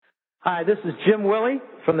Hi, this is Jim Willie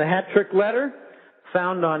from the Hat Trick Letter,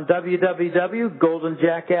 found on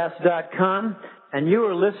www.goldenjackass.com, and you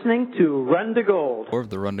are listening to Run to Gold. Of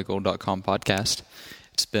the runtogold.com podcast.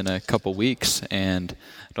 It's been a couple weeks, and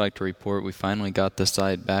I'd like to report we finally got the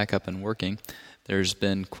site back up and working. There's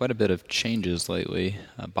been quite a bit of changes lately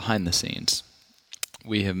behind the scenes.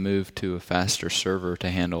 We have moved to a faster server to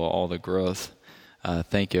handle all the growth.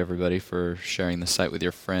 Thank you, everybody, for sharing the site with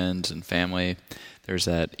your friends and family. There's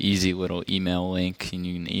that easy little email link, and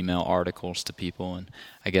you can email articles to people. And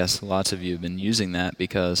I guess lots of you have been using that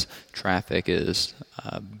because traffic is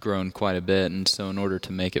grown quite a bit. And so in order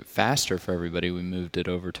to make it faster for everybody, we moved it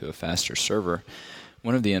over to a faster server.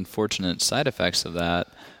 One of the unfortunate side effects of that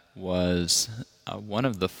was one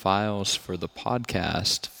of the files for the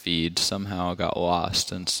podcast feed somehow got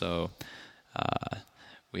lost. And so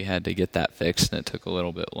we had to get that fixed, and it took a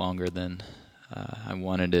little bit longer than I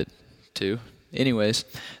wanted it to. Anyways,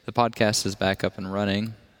 the podcast is back up and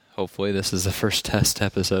running. Hopefully this is the first test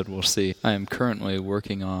episode. We'll see. I am currently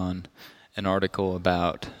working on an article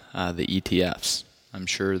about the ETFs. I'm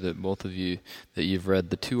sure that both of you, that you've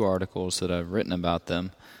read the two articles that I've written about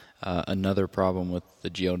them, another problem with the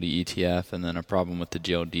GLD ETF and then a problem with the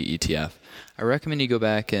GLD ETF. I recommend you go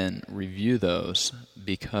back and review those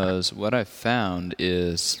because what I've found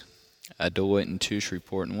is a Deloitte & Touche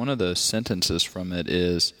report, and one of the sentences from it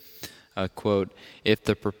is, quote, if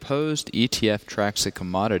the proposed ETF tracks a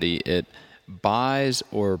commodity, it buys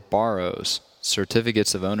or borrows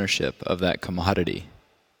certificates of ownership of that commodity.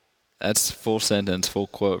 That's full sentence, full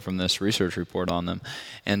quote from this research report on them.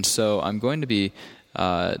 And so I'm going to be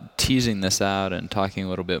teasing this out and talking a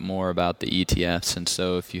little bit more about the ETFs. And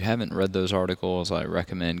so if you haven't read those articles, I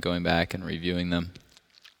recommend going back and reviewing them.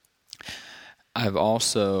 I've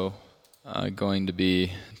also going to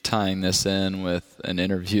be tying this in with an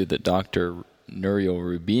interview that Dr. Nouriel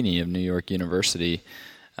Roubini of New York University,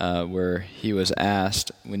 where he was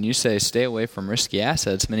asked, when you say stay away from risky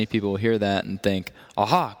assets, many people hear that and think,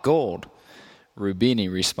 aha, gold. Roubini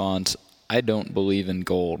responds, I don't believe in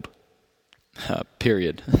gold.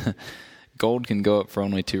 Period. Gold can go up for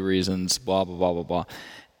only two reasons, blah, blah, blah, blah, blah.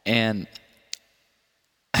 And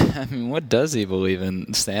I mean, what does he believe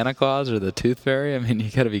in? Santa Claus or the Tooth Fairy? I mean, you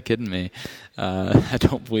got to be kidding me. I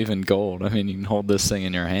don't believe in gold. I mean, you can hold this thing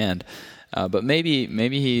in your hand. But maybe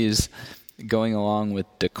he's going along with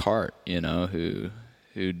Descartes, who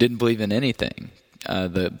didn't believe in anything.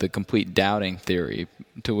 The complete doubting theory,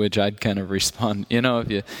 to which I'd kind of respond,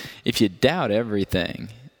 if you doubt everything,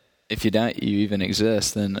 if you doubt you even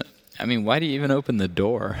exist, then I mean, why do you even open the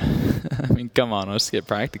door? I mean, come on, let's get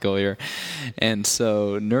practical here. And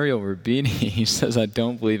so Nouriel Roubini, he says, I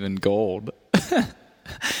don't believe in gold. I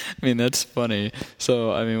mean, that's funny.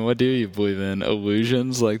 So, I mean, what do you believe in?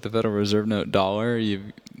 Illusions like the Federal Reserve note dollar?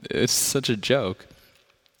 It's such a joke.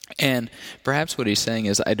 And perhaps what he's saying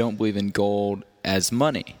is, I don't believe in gold as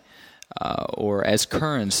money. Or as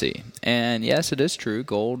currency. And yes, it is true,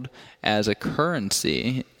 gold as a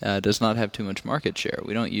currency does not have too much market share.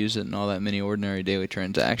 We don't use it in all that many ordinary daily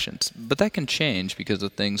transactions. But that can change because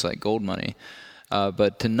of things like gold money.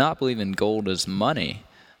 But to not believe in gold as money,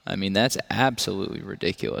 I mean, that's absolutely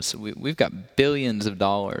ridiculous. We've got billions of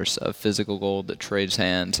dollars of physical gold that trades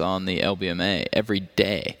hands on the LBMA every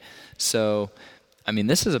day. So, I mean,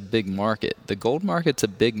 this is a big market. The gold market's a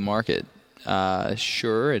big market.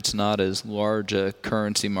 Sure, it's not as large a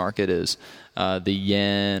currency market as the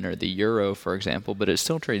yen or the euro, for example, but it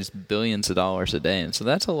still trades billions of dollars a day, and so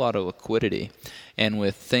that's a lot of liquidity. And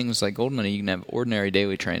with things like gold money, you can have ordinary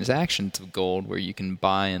daily transactions of gold where you can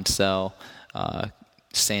buy and sell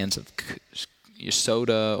sands of your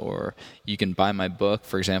soda, or you can buy my book.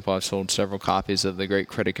 For example, I've sold several copies of The Great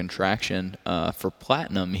Credit Contraction for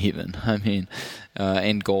platinum even,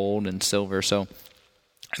 and gold and silver. So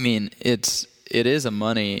I mean, it is a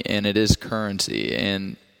money and it is currency.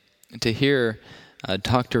 And to hear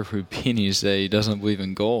Dr. Roubini say he doesn't believe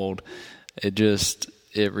in gold, it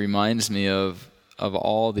reminds me of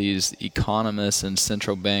all these economists and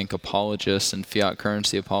central bank apologists and fiat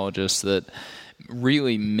currency apologists that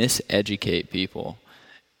really miseducate people.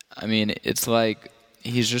 I mean, it's like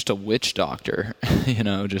he's just a witch doctor,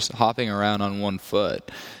 just hopping around on one foot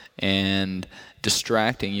and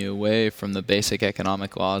distracting you away from the basic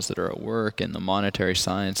economic laws that are at work and the monetary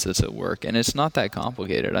science that's at work. And it's not that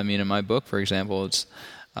complicated. I mean, in my book, for example,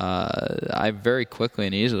 I very quickly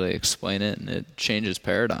and easily explain it, and it changes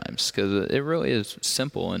paradigms because it really is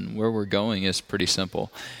simple, and where we're going is pretty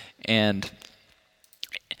simple. And,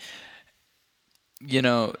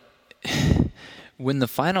 when the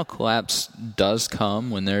final collapse does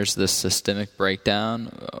come, when there's this systemic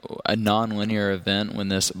breakdown, a nonlinear event, when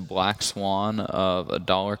this black swan of a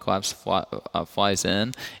dollar collapse flies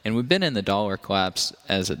in, and we've been in the dollar collapse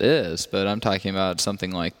as it is, but I'm talking about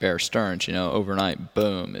something like Bear Stearns, overnight,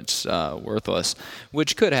 boom, it's worthless,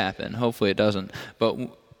 which could happen. Hopefully it doesn't. But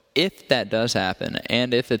if that does happen,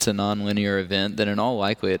 and if it's a nonlinear event, then in all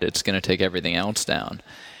likelihood it's going to take everything else down.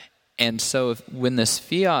 And so when this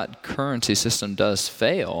fiat currency system does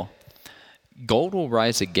fail, gold will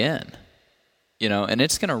rise again, and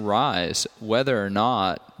it's going to rise whether or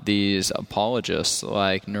not these apologists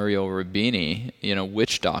like Nouriel Roubini,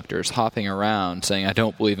 witch doctors hopping around saying, I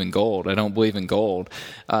don't believe in gold, I don't believe in gold.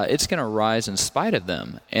 It's going to rise in spite of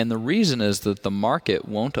them. And the reason is that the market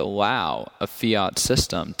won't allow a fiat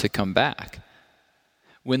system to come back.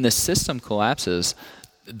 When the system collapses,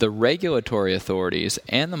 the regulatory authorities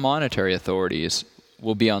and the monetary authorities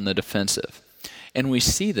will be on the defensive. And we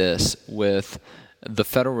see this with the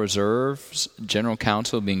Federal Reserve's General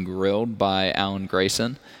Counsel being grilled by Alan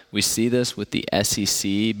Grayson. We see this with the SEC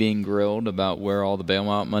being grilled about where all the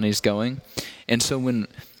bailout money is going. And so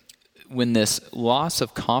when this loss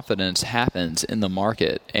of confidence happens in the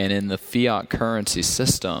market and in the fiat currency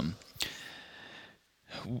system,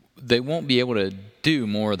 they won't be able to do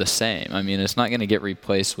more of the same. I mean, it's not going to get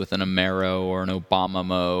replaced with an Amero or an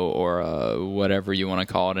Obama-mo or whatever you want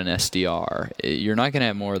to call it, an SDR. You're not going to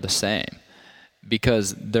have more of the same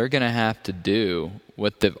because they're going to have to do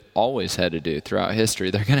what they've always had to do throughout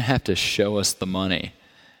history. They're going to have to show us the money,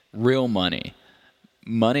 real money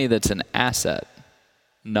that's an asset,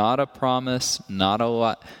 not a promise, not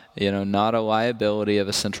a liability of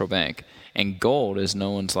a central bank. And gold is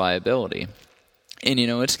no one's liability. And,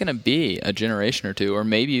 it's going to be a generation or two, or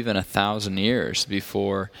maybe even 1,000 years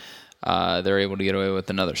before they're able to get away with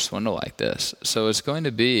another swindle like this. So it's going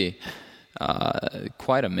to be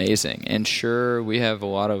quite amazing. And sure, we have a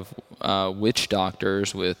lot of witch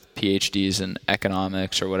doctors with PhDs in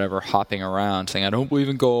economics or whatever hopping around saying, I don't believe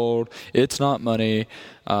in gold, it's not money,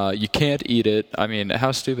 you can't eat it. I mean,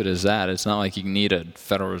 how stupid is that? It's not like you can eat a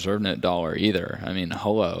Federal Reserve note dollar either. I mean,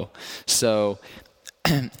 hello. So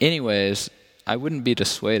anyways, I wouldn't be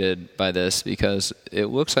dissuaded by this because it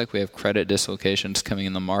looks like we have credit dislocations coming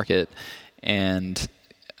in the market, and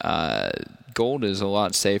gold is a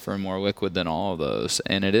lot safer and more liquid than all of those,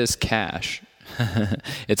 and it is cash.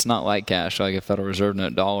 It's not like cash, like a Federal Reserve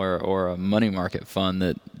note dollar or a money market fund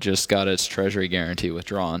that just got its treasury guarantee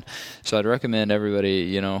withdrawn. So I'd recommend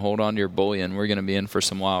everybody, hold on to your bullion. We're going to be in for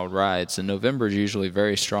some wild rides, and November is usually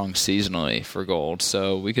very strong seasonally for gold,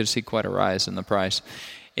 so we could see quite a rise in the price.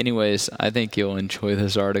 Anyways, I think you'll enjoy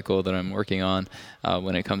this article that I'm working on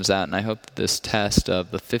when it comes out, and I hope that this test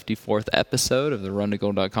of the 54th episode of the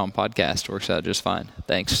RunToGold.com podcast works out just fine.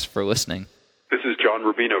 Thanks for listening. This is John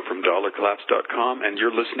Rubino from DollarCollapse.com, and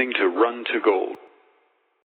you're listening to Run to Gold.